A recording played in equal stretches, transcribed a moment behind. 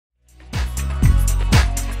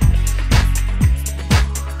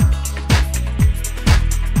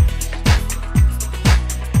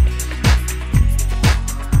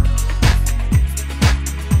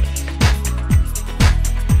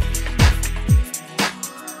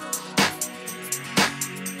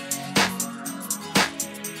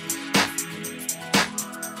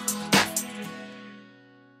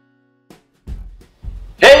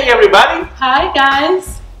Hi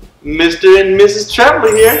guys, Mr. and Mrs. Traveler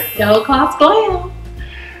here, Yellow Class Glam.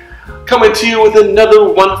 coming to you with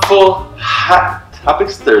another wonderful Hot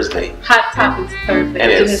Topics Thursday. Hot Topics Thursday.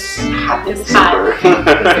 And it's hot. It's hot. It's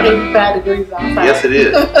 85 degrees outside. Yes, it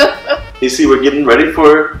is. You see, we're getting ready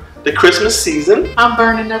for the Christmas season. I'm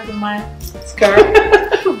burning up in my skirt,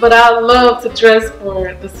 but I love to dress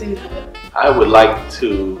for the season. I would like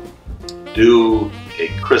to do a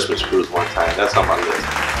Christmas cruise one time. That's on my list.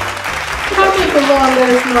 Comment below and let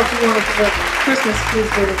us know if you want to do a Christmas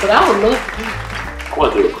cruise with us, but I would love to do it. I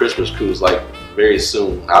want to do a Christmas cruise like very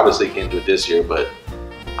soon. Obviously, can't do it this year, but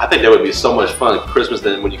I think that would be so much fun. Christmas,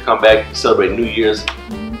 then when you come back, you celebrate New Year's.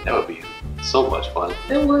 That would be so much fun.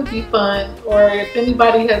 It would be fun. Or if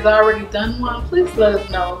anybody has already done one, please let us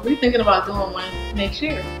know. We're thinking about doing one next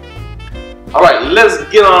year. All right, let's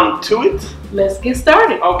get on to it. Let's get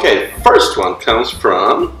started. Okay, first one comes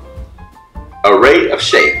from Array of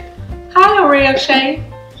Shade. Hi, Array of Shade.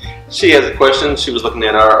 She has a question. She was looking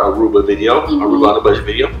at our Aruba video, Aruba on the Budget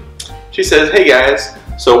video. She says, hey guys,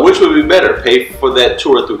 so which would be better, pay for that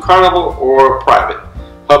tour through Carnival or private?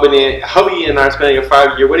 Hubby and I are spending a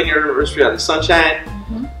 5-year wedding anniversary on the Sunshine,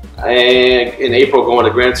 and in April going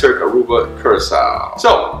to Grand Turk, Aruba, Curacao.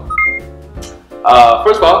 So,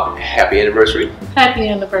 first of all, happy anniversary. Happy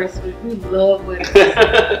anniversary. We love weddings.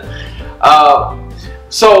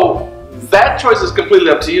 So that choice is completely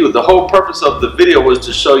up to you. The whole purpose of the video was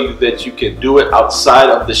to show you that you can do it outside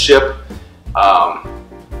of the ship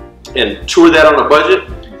and tour that on a budget.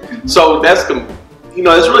 So that's, you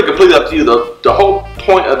know, it's really completely up to you. The whole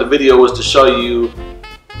point of the video was to show you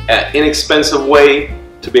an inexpensive way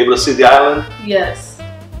to be able to see the island. Yes.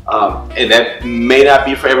 And that may not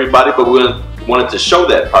be for everybody, but we wanted to show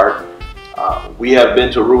that part. We have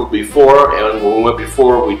been to Aruba before, and when we went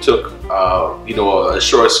before, we took you know, a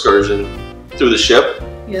shore excursion through the ship.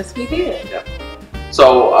 Yes, we did. Yeah.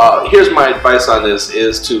 So here's my advice on this: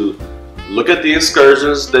 is to look at the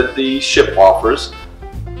excursions that the ship offers.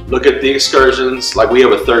 Look at the excursions, like we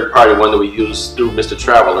have a third-party one that we use through Mr.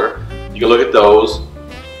 Traveler. You can look at those,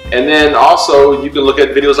 and then also you can look at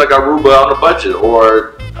videos like Aruba on a budget,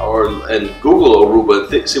 and Google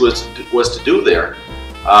Aruba and see what's to do there.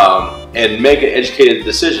 And make an educated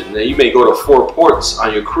decision. Now you may go to 4 ports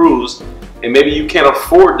on your cruise, and maybe you can't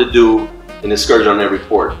afford to do an excursion on every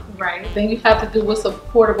port. Right. Then you have to do what's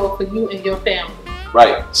affordable for you and your family.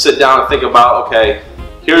 Right. Sit down and think about, okay,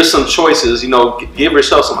 here's some choices. You know, give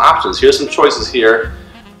yourself some options. Here's some choices here.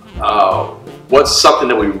 What's something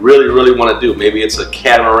that we really, really want to do? Maybe it's a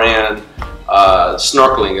catamaran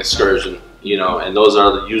snorkeling excursion. You know, and those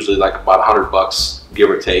are usually like about $100, give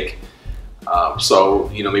or take. So,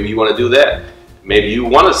 you know, maybe you want to do that. Maybe you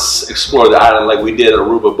want to explore the island like we did at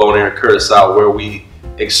Aruba, Bonaire, and Curacao, where we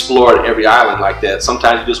explored every island like that.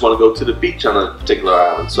 Sometimes you just want to go to the beach on a particular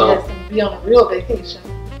island. So, yes, and be on a real vacation.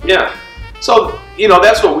 Yeah. So, you know,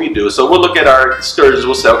 that's what we do. So we'll look at our excursions.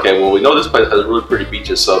 We'll say, okay, well, we know this place has really pretty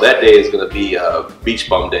beaches, so that day is going to be a beach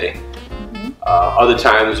bum day. Other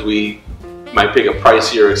times we might pick a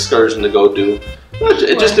pricier excursion to go do.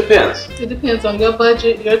 It just depends. It depends on your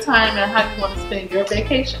budget, your time, and how you want to spend your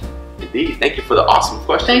vacation. Indeed. Thank you for the awesome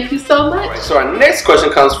question. Thank you so much. Right, so our next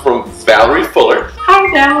question comes from Valerie Fuller.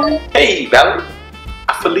 Hi, Valerie. Hey, Valerie.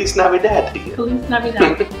 Feliz Navidad to you. Feliz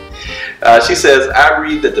Navidad. She says, I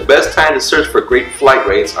read that the best time to search for great flight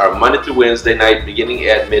rates are Monday through Wednesday night beginning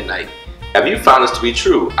at midnight. Have you found this to be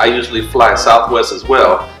true? I usually fly Southwest as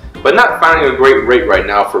well, but not finding a great rate right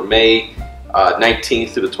now for May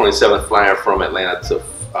 19th to the 27th, flying from Atlanta to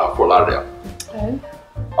Fort Lauderdale. Okay.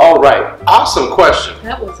 All right, awesome question.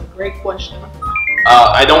 That was a great question.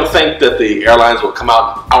 I don't think that the airlines will come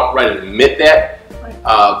out and outright admit that,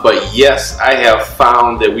 but yes, I have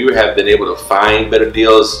found that we have been able to find better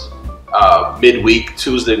deals midweek,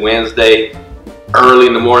 Tuesday, Wednesday, early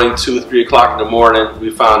in the morning, 2, 3 o'clock in the morning. We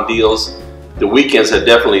found deals. The weekends have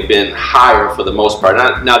definitely been higher for the most part.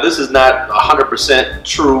 Now this is not 100%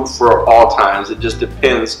 true for all times. It just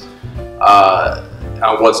depends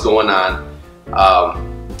on what's going on.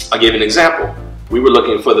 I'll give you an example. We were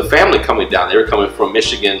looking for the family coming down. They were coming from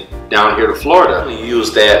Michigan down here to Florida. We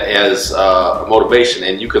use that as a motivation,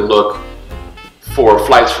 and you can look for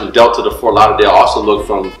flights from Delta to Fort Lauderdale. Also look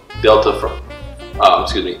from Delta from,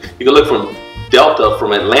 you can look from Delta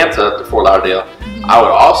from Atlanta to Fort Lauderdale. I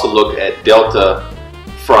would also look at Delta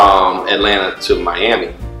from Atlanta to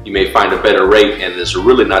Miami. You may find a better rate, and it's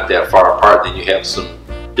really not that far apart. Then you have some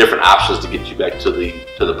different options to get you back to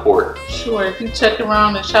the port. Sure, if you check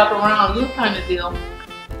around and shop around, you'll find a deal.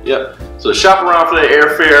 Yep. So shop around for the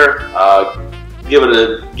airfare. Give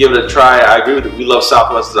it a try. I agree with you. We love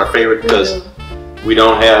Southwest as our favorite because we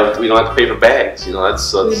don't have to pay for bags. You know,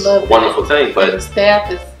 that's a wonderful thing. But and the staff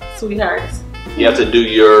is sweethearts. You have to do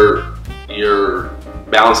your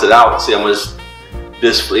balance it out. See how much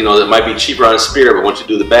this, you know, it might be cheaper on Spirit, but once you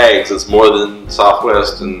do the bags, it's more than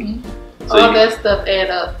Southwest, and so all that stuff add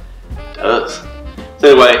up. It does. So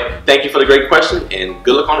anyway, thank you for the great question, and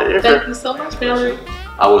good luck on it. Thank you so much, Valerie.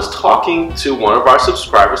 I was talking to one of our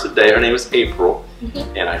subscribers today. Her name is April,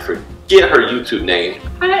 and I forget her YouTube name.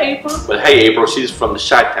 Hi, April. But hey, April, she's from the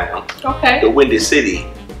Chi-Town. Okay. The Windy City.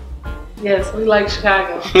 Yes, we like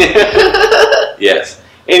Chicago. Yes.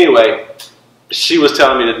 Anyway, she was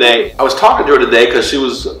telling me today, I was talking to her today because she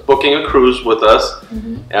was booking a cruise with us.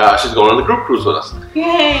 She's going on the group cruise with us.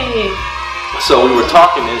 Yay! So we were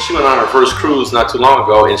talking, and she went on her first cruise not too long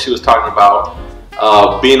ago, and she was talking about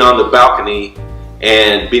being on the balcony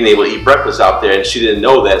and being able to eat breakfast out there, and she didn't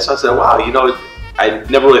know that. So I said, wow, you know, I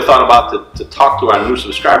never really thought about to talk to our new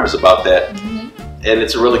subscribers about that, and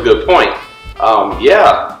it's a really good point.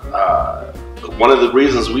 One of the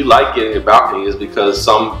reasons we like getting a balcony is because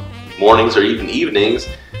some mornings or even evenings,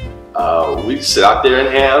 we sit out there and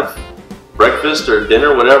have breakfast or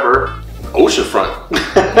dinner, whatever, oceanfront.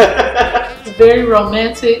 It's very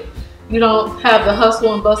romantic. You don't have the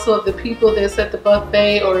hustle and bustle of the people that's at the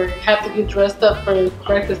buffet or have to get dressed up for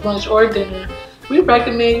breakfast, lunch, or dinner. We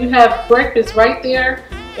recommend you have breakfast right there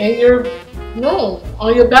in your room,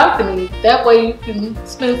 on your balcony. That way you can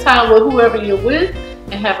spend time with whoever you're with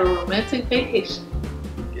and have a romantic vacation.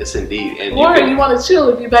 Yes, indeed. And or you want to chill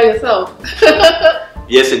if you're by yourself.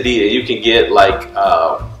 Yes, indeed. And you can get like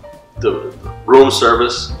the room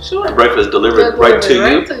service, breakfast delivered right to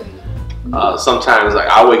you. Sometimes, like,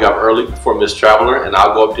 I'll wake up early before Miss Traveler, and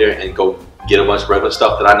I'll go up there and go get a bunch of breakfast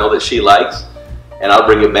stuff that I know that she likes, and I'll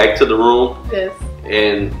bring it back to the room. Yes.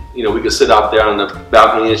 And you know, we could sit out there on the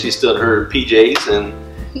balcony, and she's still in her PJs, and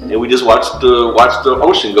we just watch the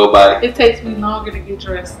ocean go by. It takes me longer to get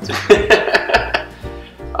dressed.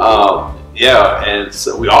 Yeah, and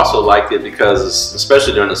so we also like it because,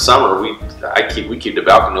 especially during the summer, we keep the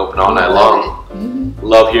balcony open all night long.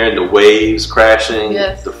 Love hearing the waves crashing,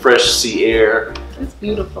 the fresh sea air. It's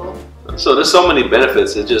beautiful. So there's so many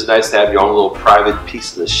benefits. It's just nice to have your own little private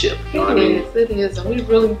piece of the ship. You know what I mean? It is, and we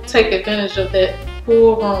really take advantage of that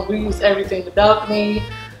pool room. We use everything. The balcony.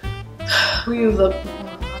 We use I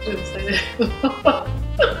didn't say that.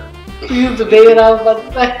 We use the bed. I was about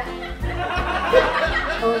to say.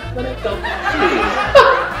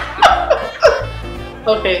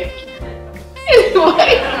 Okay.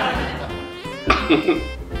 Anyway.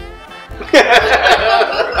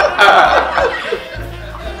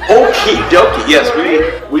 Okie dokie. Yes,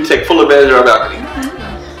 we take full advantage of our balcony.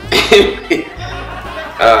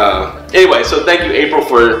 Anyway, so thank you, April,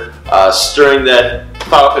 for stirring that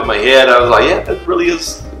thought up in my head. I was like, yeah, that really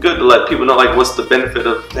is good to let people know, like, what's the benefit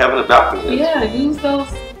of having a balcony. Yeah, use those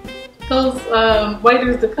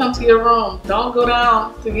waiters to come to your room. Don't go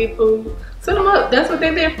down to get food. Set them up. That's what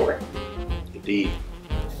they're there for. Indeed.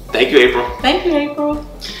 Thank you, April. Thank you, April.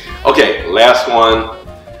 Okay, last one.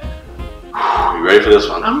 You ready for this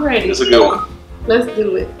one? I'm ready. It's a good one. Let's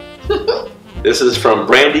do it. This is from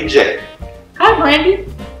Brandy J. Hi, Brandy.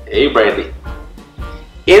 Hey, Brandy.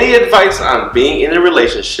 Any advice on being in a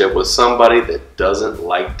relationship with somebody that doesn't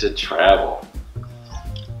like to travel?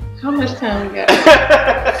 How much time we got? We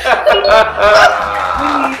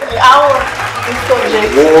need an hour on this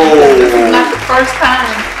subject. Whoa. This is not the first time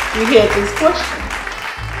we had this question.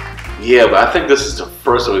 Yeah, but I think this is the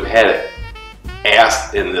first time we've had it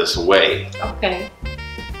asked in this way. Okay.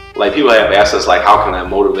 Like, people have asked us, like, how can I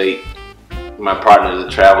motivate my partner to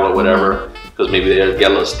travel or whatever? Because maybe they got a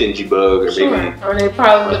little stingy bug, or maybe... Or they're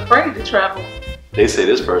probably afraid to travel. They say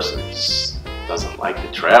this person just doesn't like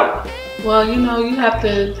to travel. Well, you know, you have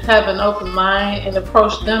to have an open mind and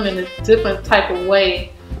approach them in a different type of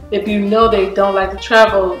way. If you know they don't like to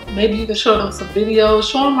travel, maybe you can show them some videos,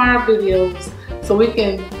 show them our videos, so we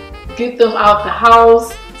can get them out the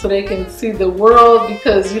house so they can see the world,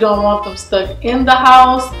 because you don't want them stuck in the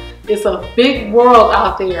house. It's a big world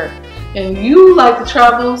out there, and you like to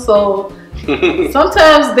travel, so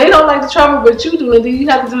sometimes they don't like to travel, but you do, and then you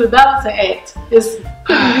have to do the balancing act. It's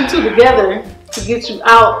putting you two together to get you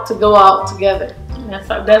out, to go out together. And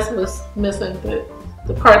that's what's missing,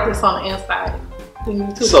 the part that's on the inside.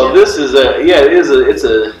 So this is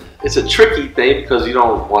it's a tricky thing, because you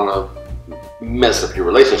don't want to mess up your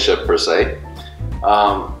relationship per se.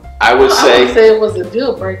 I would say it was a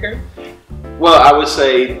deal breaker. Well, I would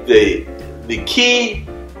say the key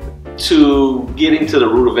to getting to the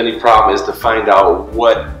root of any problem is to find out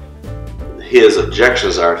what his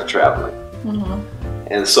objections are to traveling.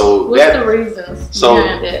 And so what's the reasons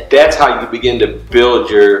behind it? That's how you begin to build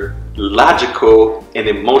your logical and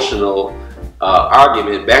emotional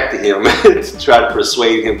argument back to him to try to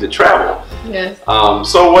persuade him to travel. Yes.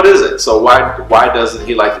 So what is it? So why doesn't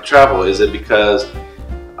he like to travel? Is it because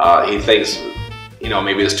he thinks, you know,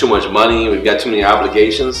 maybe it's too much money, we've got too many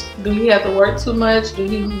obligations? Do he have to work too much? Do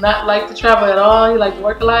he not like to travel at all? He like to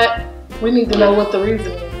work a lot? We need to know what the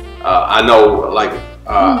reason is. I know, like,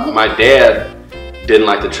 my dad didn't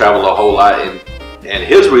like to travel a whole lot, and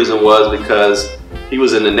his reason was because he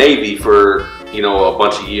was in the Navy for, you know, a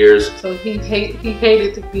bunch of years. So he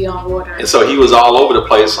hated to be on water. And so he was all over the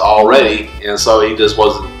place already, and so he just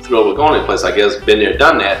wasn't thrilled with going to the place. I guess been there,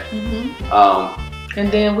 done that. And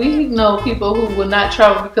then we know people who will not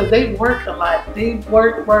travel because they work a lot. They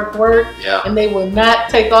work, yeah. And they will not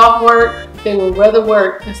take off work. They would rather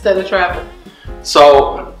work instead of travel.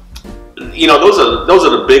 So, you know, those are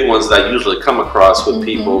the big ones that I usually come across with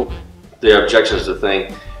people, their objections to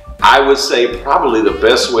things. I would say probably the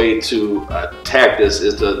best way to attack this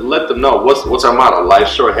is to let them know what's our motto: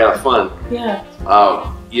 life's short, have fun. Yeah.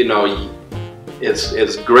 You know,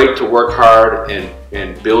 it's great to work hard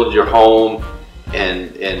and build your home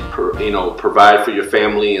and you know, provide for your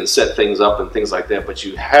family and set things up and things like that. But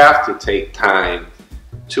you have to take time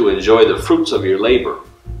to enjoy the fruits of your labor.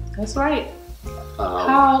 That's right.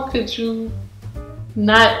 How could you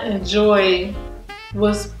not enjoy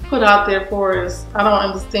what's put out there for us? I don't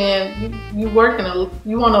understand. You want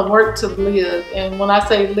to work to live, and when I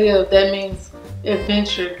say live, that means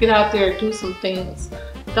adventure. Get out there and do some things.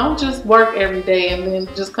 Don't just work every day and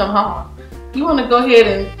then just come home. You want to go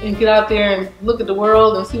ahead and get out there and look at the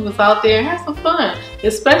world and see what's out there and have some fun,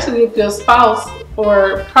 especially if your spouse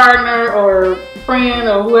or partner or friend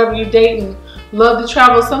or whoever you're dating love to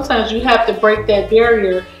travel. Sometimes you have to break that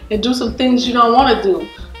barrier and do some things you don't want to do.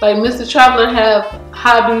 Like Mr. Traveler have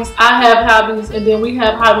hobbies, I have hobbies, and then we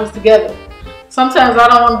have hobbies together. Sometimes I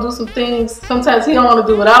don't want to do some things, sometimes he don't want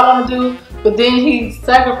to do what I want to do, but then he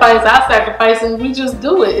sacrifices, I sacrifice, and we just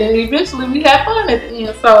do it. And eventually we have fun at the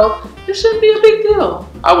end, so it shouldn't be a big deal.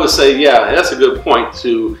 I would say, yeah, that's a good point,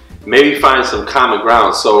 to maybe find some common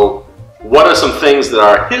ground. So what are some things that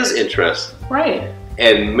are his interests? Right.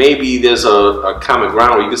 And maybe there's a common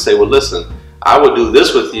ground where you can say, well, listen, I will do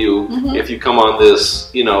this with you if you come on this,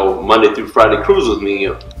 you know, Monday through Friday cruise with me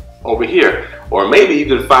over here. Or maybe you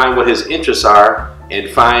can find what his interests are and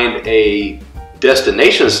find a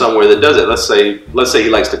destination somewhere that does it. Let's say he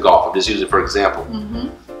likes to golf. I'll just use it for example.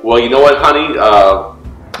 Well, you know what, honey?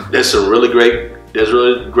 There's really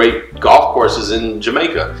great golf courses in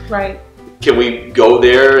Jamaica. Right. Can we go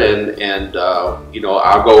there and you know,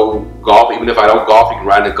 I'll go golf. Even if I don't golf, you can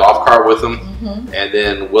ride in a golf cart with them, and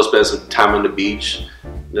then we'll spend some time on the beach.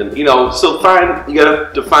 Then, you know, so you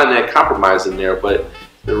got to find that compromise in there. But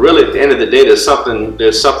really, at the end of the day, there's something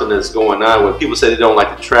that's going on. When people say they don't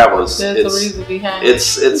like to travel, there's a reason behind it.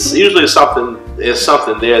 It's usually something. There's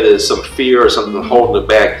something there. There's some fear or something holding it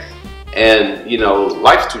back. And you know,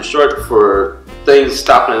 life's too short for things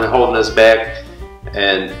stopping and holding us back.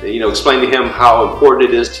 And you know, explain to him how important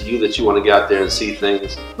it is to you that you want to get out there and see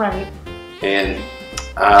things. Right. And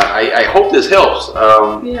I hope this helps.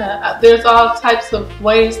 Yeah, there's all types of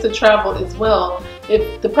ways to travel as well.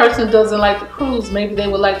 If the person doesn't like to cruise, maybe they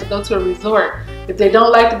would like to go to a resort. If they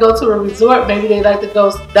don't like to go to a resort, maybe they like to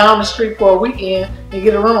go down the street for a weekend and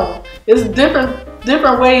get a room. It's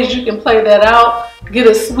different ways you can play that out. Get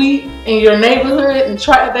a suite in your neighborhood and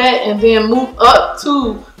try that, and then move up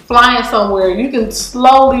to flying somewhere. You can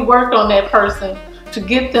slowly work on that person to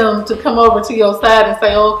get them to come over to your side and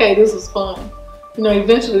say, oh, okay, this was fun. You know,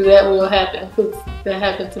 eventually that will happen, because that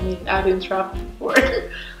happened to me. I didn't travel before.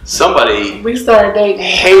 Somebody we started dating.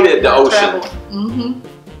 Hated the ocean.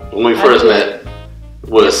 When we first met,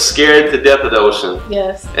 was scared to death of the ocean.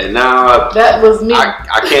 Yes. And now that was me.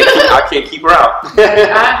 I can't keep her out.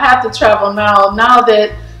 I have to travel now. Now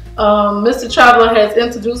that Mr. Traveler has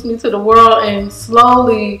introduced me to the world and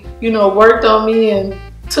slowly, you know, worked on me and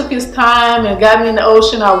took his time and got me in the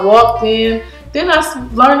ocean. I walked in. Then I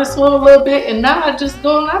learned to swim a little bit, and now I just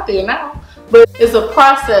going out there now. But it's a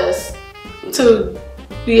process to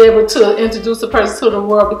be able to introduce a person to the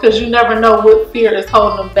world, because you never know what fear is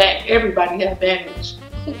holding them back. Everybody has baggage.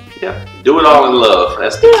 Yeah, do it all in love.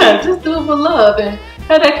 That's the key. Yeah, just do it with love and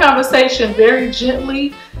have that conversation very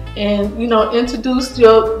gently, and you know, introduce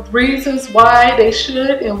your reasons why they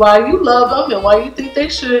should and why you love them and why you think they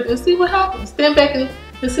should, and see what happens. Stand back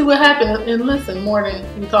and see what happens and listen more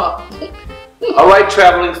than you talk. All right,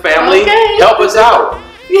 traveling family, help us out.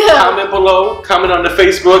 Yeah. Comment below, comment on the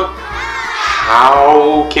Facebook.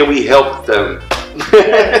 How can we help them?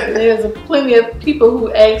 Yes, there's plenty of people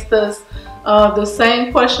who asked us the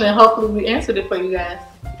same question, and hopefully we answered it for you guys.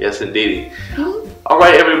 Yes, indeed. All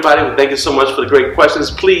right, everybody. Well, thank you so much for the great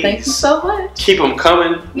questions. Please, thank you so much. Keep them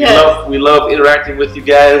coming. Yes. We love interacting with you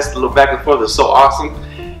guys. The little back and forth is so awesome.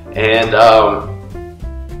 And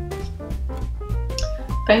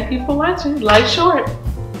thank you for watching. Life short.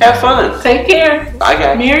 Have fun. Take care. Bye,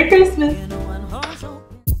 guys. Merry Christmas.